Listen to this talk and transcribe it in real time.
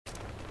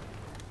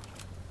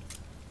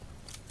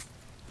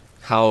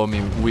How are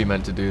we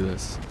meant to do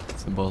this?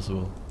 It's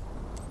impossible.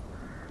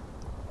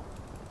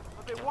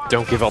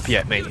 Don't give up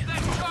yet, mate.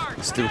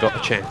 You still got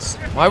a chance.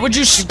 Why would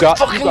you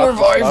fucking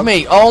revive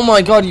me? Oh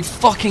my god, you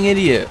fucking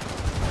idiot.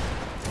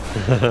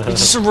 He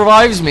just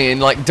revives me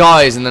and like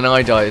dies and then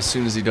I die as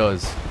soon as he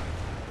does.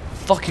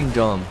 Fucking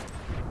dumb.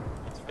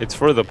 It's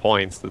for the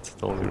points, that's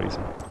the only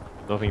reason.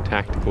 Nothing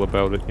tactical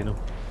about it, you know.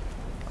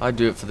 I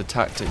do it for the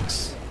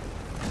tactics.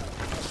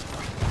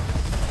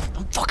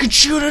 I'm fucking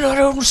shooting, I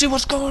don't see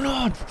what's going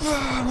on.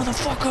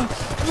 Motherfucker.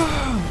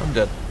 I'm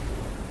dead.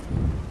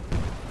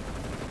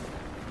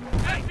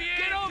 I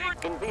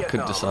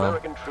couldn't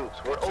decide.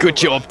 Good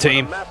job,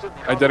 team.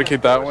 I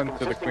dedicate that one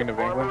to the Queen of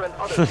England.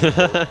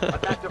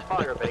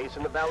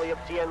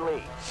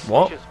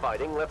 What? I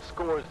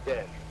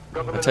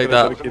take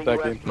that.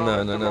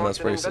 No, that's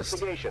racist.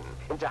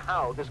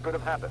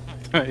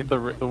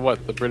 the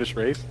what? The British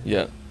race?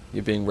 Yeah,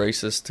 you're being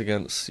racist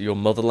against your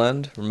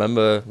motherland.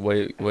 Remember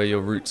where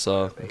your roots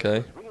are,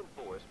 okay?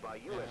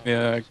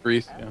 Yeah,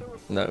 Greece. Yeah.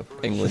 No,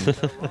 England.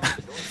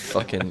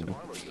 Fucking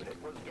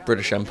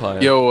British Empire.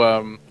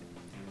 Yo,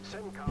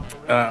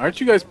 aren't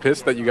you guys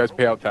pissed that you guys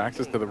pay out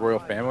taxes to the royal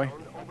family?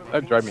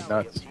 That'd drive me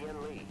nuts.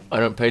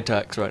 I don't pay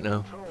tax right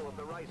now.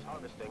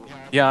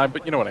 Yeah,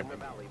 but you know what I mean.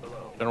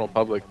 General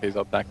public pays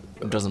out taxes.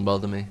 It doesn't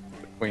bother me.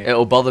 Queen.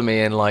 It'll bother me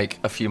in like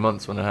a few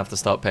months when I have to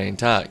start paying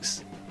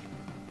tax.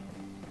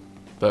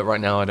 But right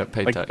now I don't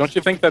pay tax. Don't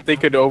you think that they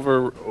could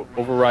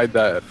override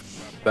that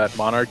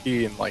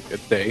monarchy in like a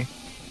day?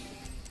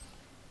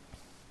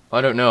 I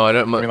don't know. I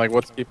don't. I mean, like,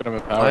 what's keeping them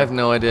in power? I have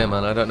no idea,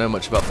 man. I don't know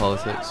much about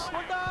politics.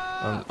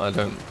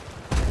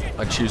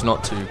 I choose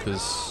not to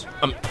because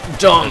I'm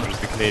dumb.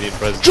 The Canadian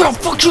president. Jump!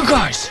 Fuck you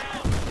guys!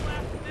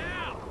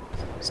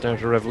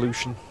 Start a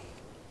revolution.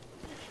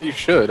 You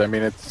should. I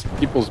mean, it's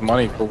people's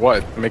money for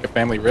what? To make a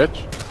family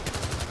rich?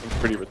 It's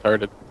pretty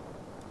retarded.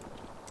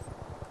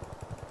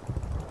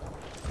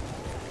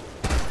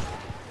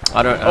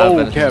 I don't have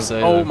anything to Kev.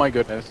 say. Oh though. my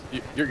goodness.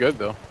 You're good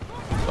though.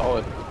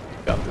 Solid.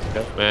 You got this,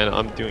 Kev. Man,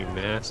 I'm doing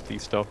nasty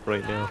stuff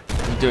right now.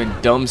 I'm doing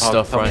dumb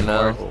stuff right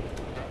now.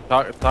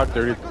 Talk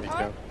dirty to me,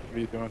 Kev. What are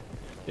you doing?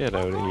 Get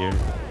out of here.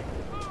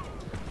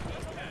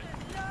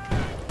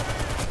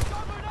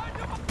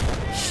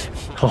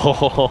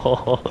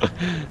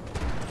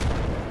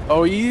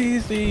 Oh,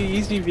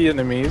 easy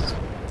Vietnamese.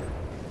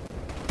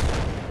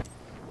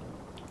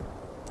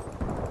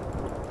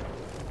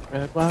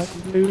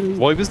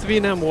 Why was the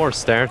Vietnam War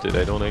started?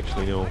 I don't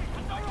actually know.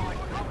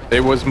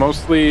 It was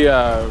mostly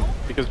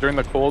because during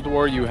the Cold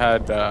War you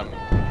had,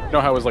 you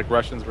know how it was like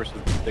Russians versus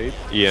the States?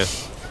 Yeah.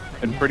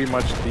 And pretty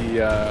much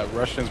the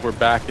Russians were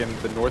back in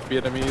the North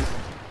Vietnamese,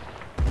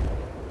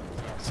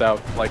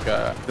 South, like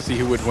to see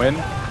who would win.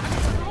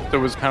 So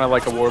it was kind of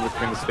like a war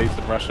between the States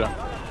and Russia.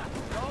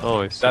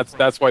 Oh, I see.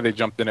 That's why they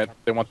jumped in it.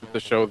 They wanted to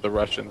show the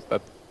Russians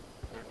that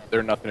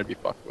they're nothing to be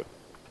fucked with.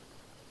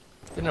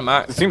 Didn't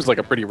It seems like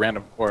a pretty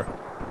random war.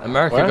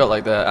 America What? got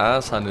like their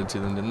ass handed to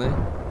them, didn't they?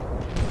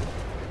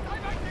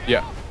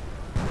 Yeah.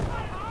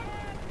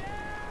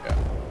 Yeah.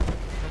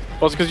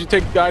 Well, it's because you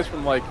take guys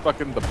from like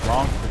fucking the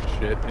Bronx and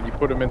shit, and you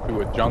put them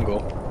into a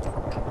jungle.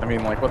 I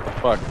mean, like, what the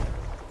fuck?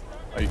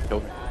 Oh, you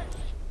killed me.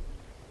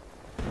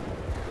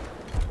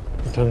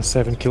 I've done a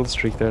 7-kill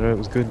streak there. It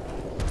was good.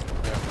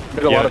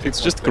 Made a lot of people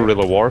it's just insane.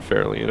 guerrilla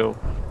warfare, you know.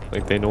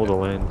 Like they know the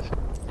land.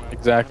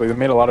 Exactly. They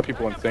made a lot of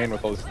people insane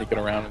with all this sneaking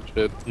around and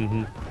shit.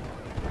 Mm-hmm.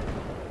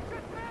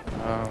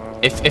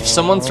 If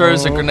someone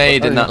throws a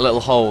grenade in that little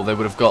hole, they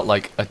would have got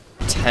like a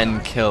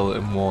 10 kill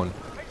in one.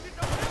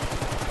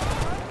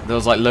 There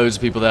was like loads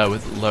of people there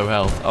with low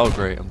health. Oh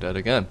great, I'm dead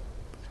again.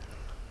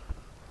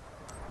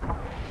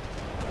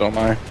 Don't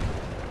I?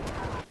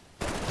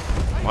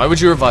 Why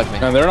would you revive me?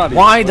 No, they're not.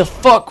 Why the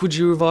fuck would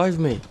you revive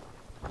me?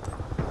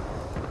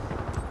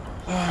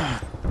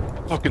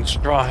 Fucking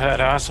straw hat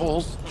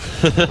assholes.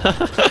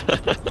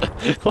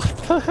 What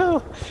the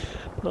hell?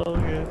 Oh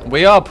yeah.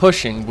 We are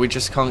pushing, we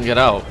just can't get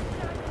out.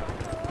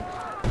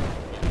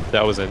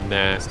 That was a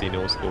nasty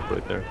no scope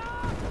right there.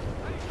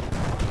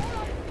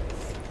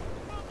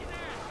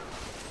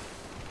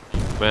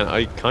 Man,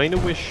 I kind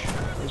of wish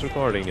I was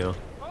recording now.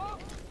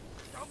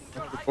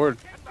 Record.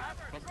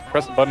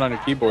 Press the button on your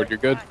keyboard. You're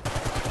good.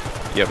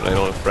 Yeah, but I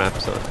don't have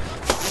fraps on.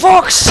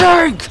 Fuck's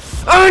sake!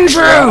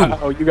 Andrew!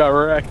 Oh, you got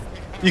wrecked.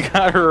 You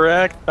got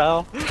wrecked,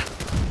 pal.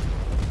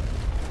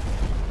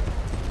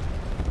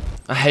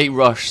 I hate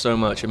Rush so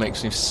much, it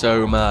makes me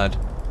so mad.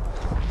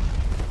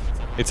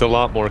 It's a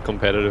lot more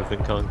competitive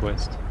than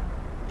Conquest.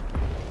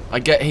 I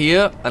get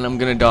here and I'm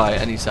gonna die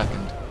any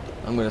second.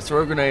 I'm gonna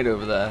throw a grenade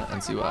over there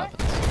and see what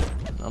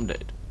happens. I'm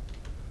dead.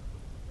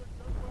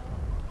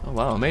 Oh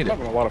wow, I made I'm it.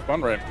 having a lot of fun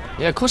right now.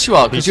 Yeah, of course you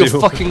are, because Me you're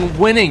too. fucking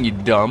winning, you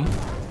dumb.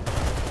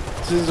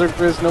 Scissor,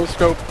 Grizz, no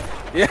scope.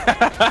 Yeah.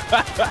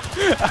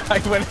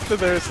 I went into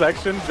their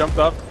section, jumped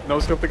up,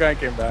 no scope the guy, and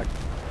came back.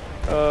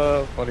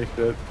 Funny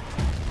shit.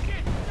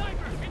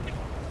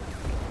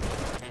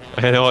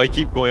 I know, I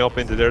keep going up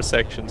into their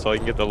section so I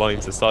can get the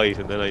lines of sight,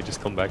 and then I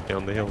just come back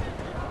down the hill.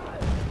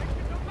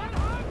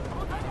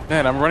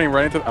 Man, I'm running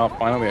right into. Oh,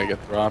 finally I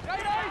get dropped.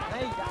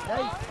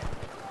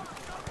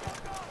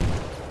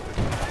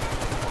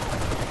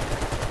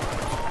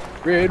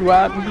 Red,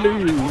 white, and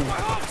blue.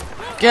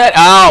 Get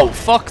out!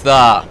 Fuck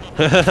that.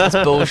 That's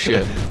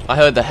bullshit. I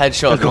heard the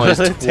headshot noise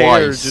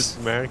twice. Just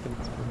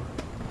Americans.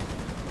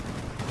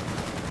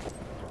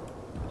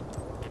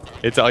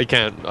 It's I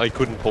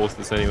couldn't post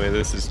this anyway.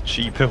 This is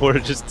cheap. We're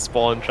just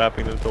spawn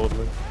trapping them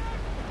totally.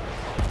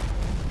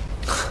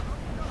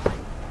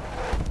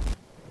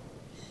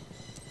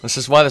 This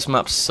is why this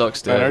map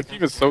sucks, dude. Man, our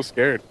team is so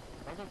scared.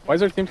 Why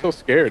is our team so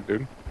scared,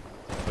 dude?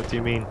 What do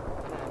you mean?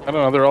 I don't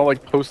know. They're all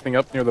like posting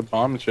up near the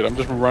bomb and shit. I'm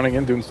just running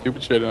in doing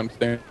stupid shit and I'm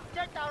staying.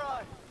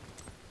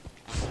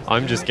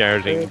 I'm just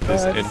guarding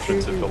this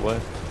entrance at the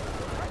left.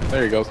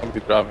 There you go. Somebody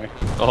dropped me.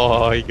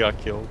 Oh, he got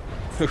killed.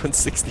 We're on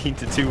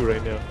 16-2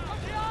 right now.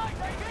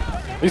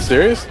 Are you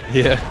serious?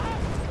 Yeah.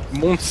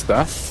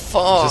 Monster.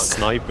 Fuck. Just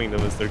sniping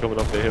them as they're coming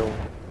up the hill.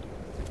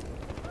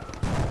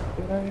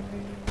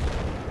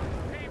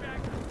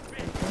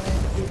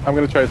 I'm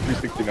gonna try a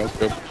 360 no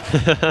scope.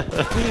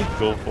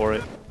 Go for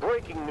it.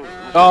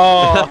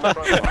 Oh!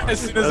 As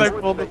soon as I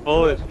pulled the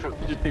bullet,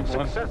 your team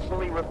won.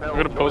 I'm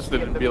gonna post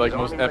it and be like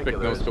most epic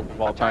no scope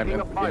of all time.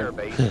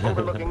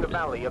 Overlooking the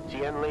valley of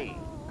Tien Li.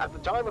 At the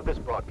time of this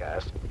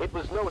broadcast, it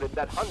was noted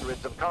that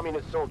hundreds of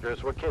communist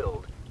soldiers were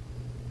killed.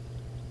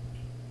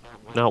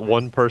 Not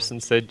one person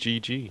said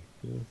GG.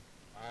 Yeah.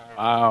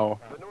 Wow.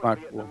 Not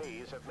cool.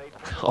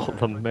 All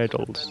the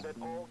medals.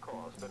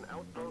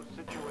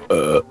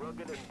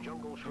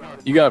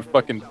 You got a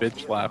fucking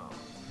bitch slap.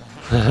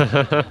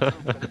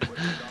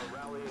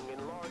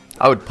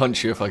 I would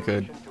punch you if I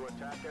could.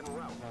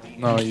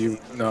 No, you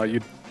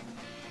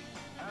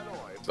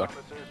suck.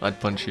 I'd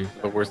punch you.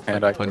 The worst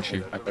hand I punch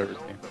you. I've ever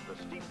seen.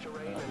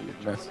 You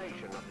miss.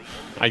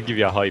 I'd give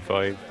you a high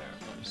five.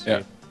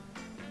 Yeah.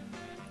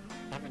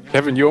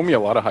 Kevin, you owe me a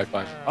lot of high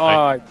fives. Oh,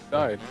 I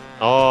died.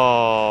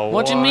 Oh,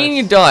 What do you mean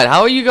you died?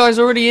 How are you guys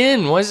already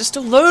in? Why is it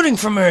still loading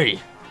for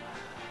me?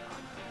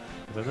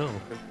 I don't know.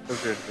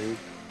 Because you're a dude.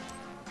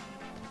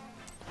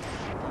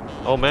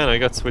 Oh man, I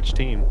got switch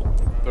team.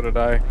 So did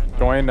I.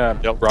 Join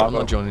Bravo. I'm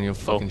not joining your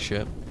fucking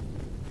ship.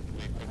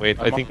 Wait,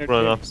 I'm I think on we're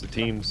on your opposite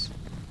teams.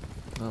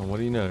 Oh, what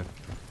do you know?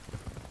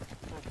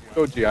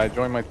 Go GI,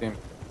 join my team.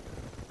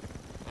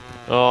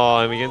 Oh,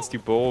 I'm against you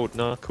both.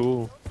 Not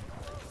cool.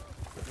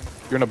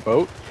 You're in a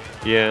boat?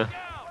 Yeah.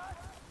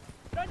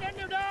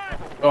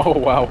 Oh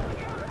wow.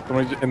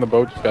 Somebody in the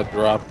boat just got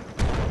dropped.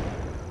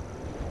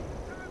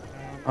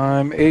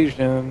 I'm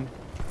Asian.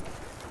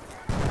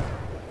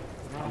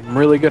 I'm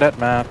really good at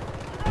math.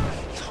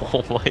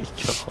 Oh my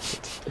god.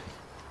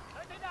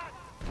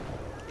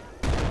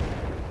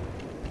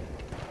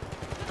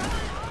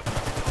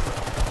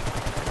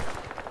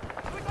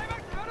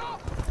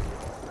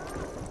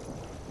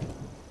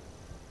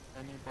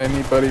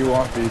 Anybody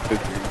want me to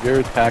do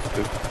your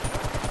taxes?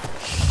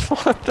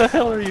 What the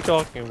hell are you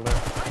talking about?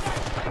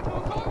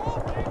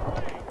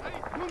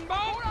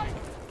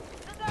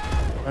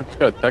 I just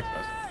got a text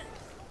message.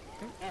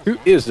 Who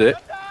is it?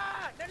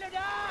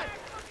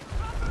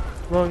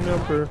 Wrong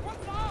number.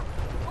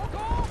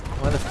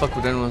 Why the fuck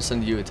would anyone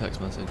send you a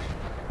text message?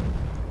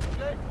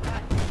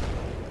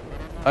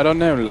 I don't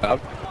know,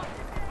 love.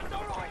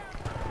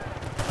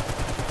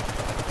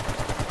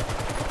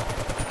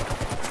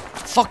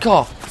 Fuck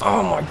off!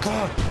 Oh my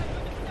god!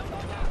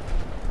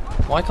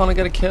 Why can't I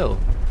get a kill?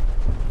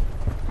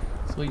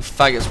 So you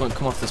faggots won't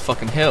come off this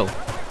fucking hill.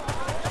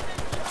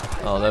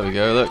 Oh, there we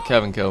go. Look,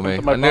 Kevin killed me.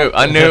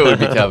 I knew it would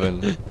be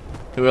Kevin.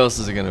 Who else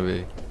is it gonna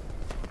be?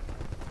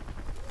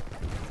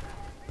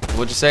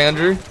 What'd you say,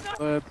 Andrew?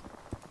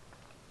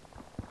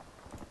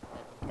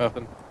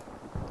 Nothing.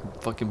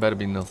 Fucking better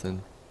be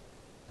nothing.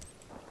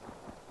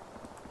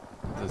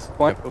 Let's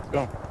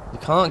go. You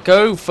can't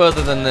go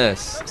further than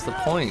this. That's the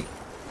point.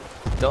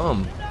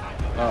 Dumb.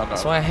 Oh, no.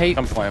 That's why I hate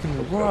I'm playing.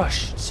 fucking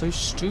Rush. It's so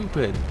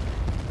stupid.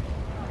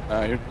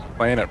 You're just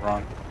playing it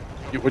wrong.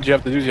 What you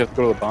have to do is you have to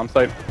go to the bomb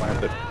site and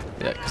plant it.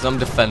 Yeah, because I'm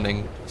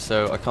defending,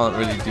 so I can't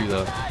really do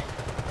that.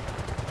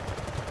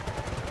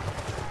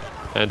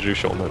 Andrew,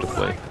 show him how to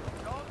play.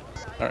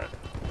 Alright.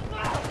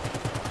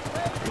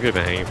 I'm gonna be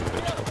hanging for the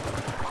bench though.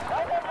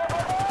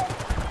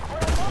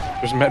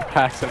 There's med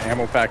packs and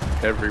ammo packs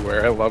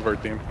everywhere. I love our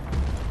team.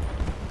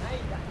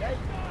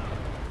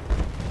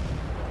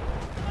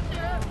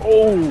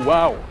 Oh,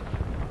 wow.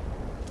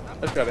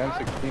 I just got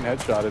M16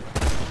 headshotted.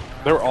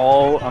 They're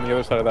all on the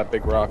other side of that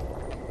big rock.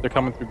 They're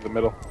coming through the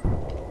middle.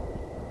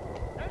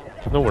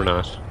 No, we're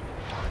not.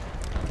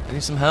 I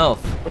need some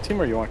health. What team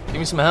are you on? Give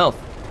me some health.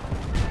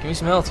 Give me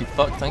some health, you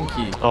fuck. Thank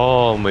you.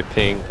 Oh, my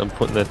ping. I'm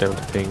putting that down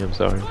to ping. I'm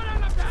sorry.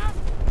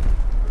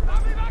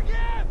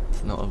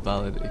 It's not a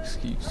valid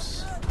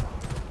excuse.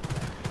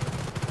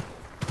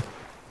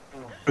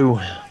 Ooh.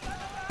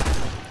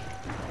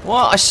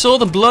 What? I saw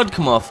the blood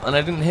come off and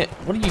I didn't hit.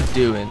 What are you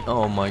doing?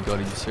 Oh my god,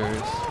 are you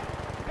serious?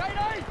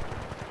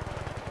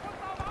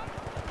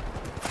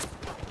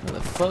 What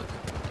the fuck?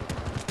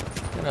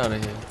 Get out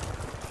of here.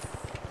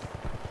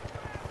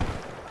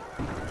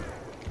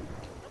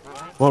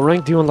 What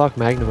rank do you unlock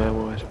Magnum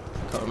ammo at?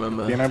 Can't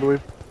remember. I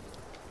believe.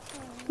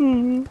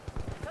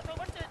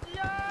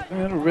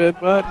 And red,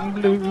 white, and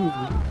blue.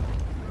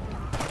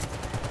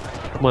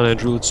 Come on,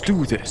 Andrew, let's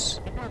do this.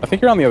 I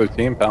think you're on the other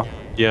team, pal.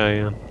 Yeah, I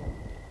am.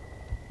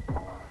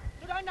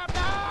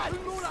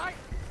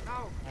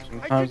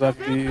 Sometimes I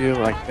feel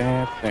like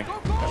dancing.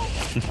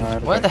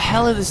 Where the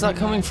hell is that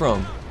coming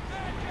from?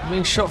 I'm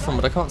being shot from,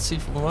 but I can't see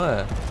from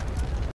where.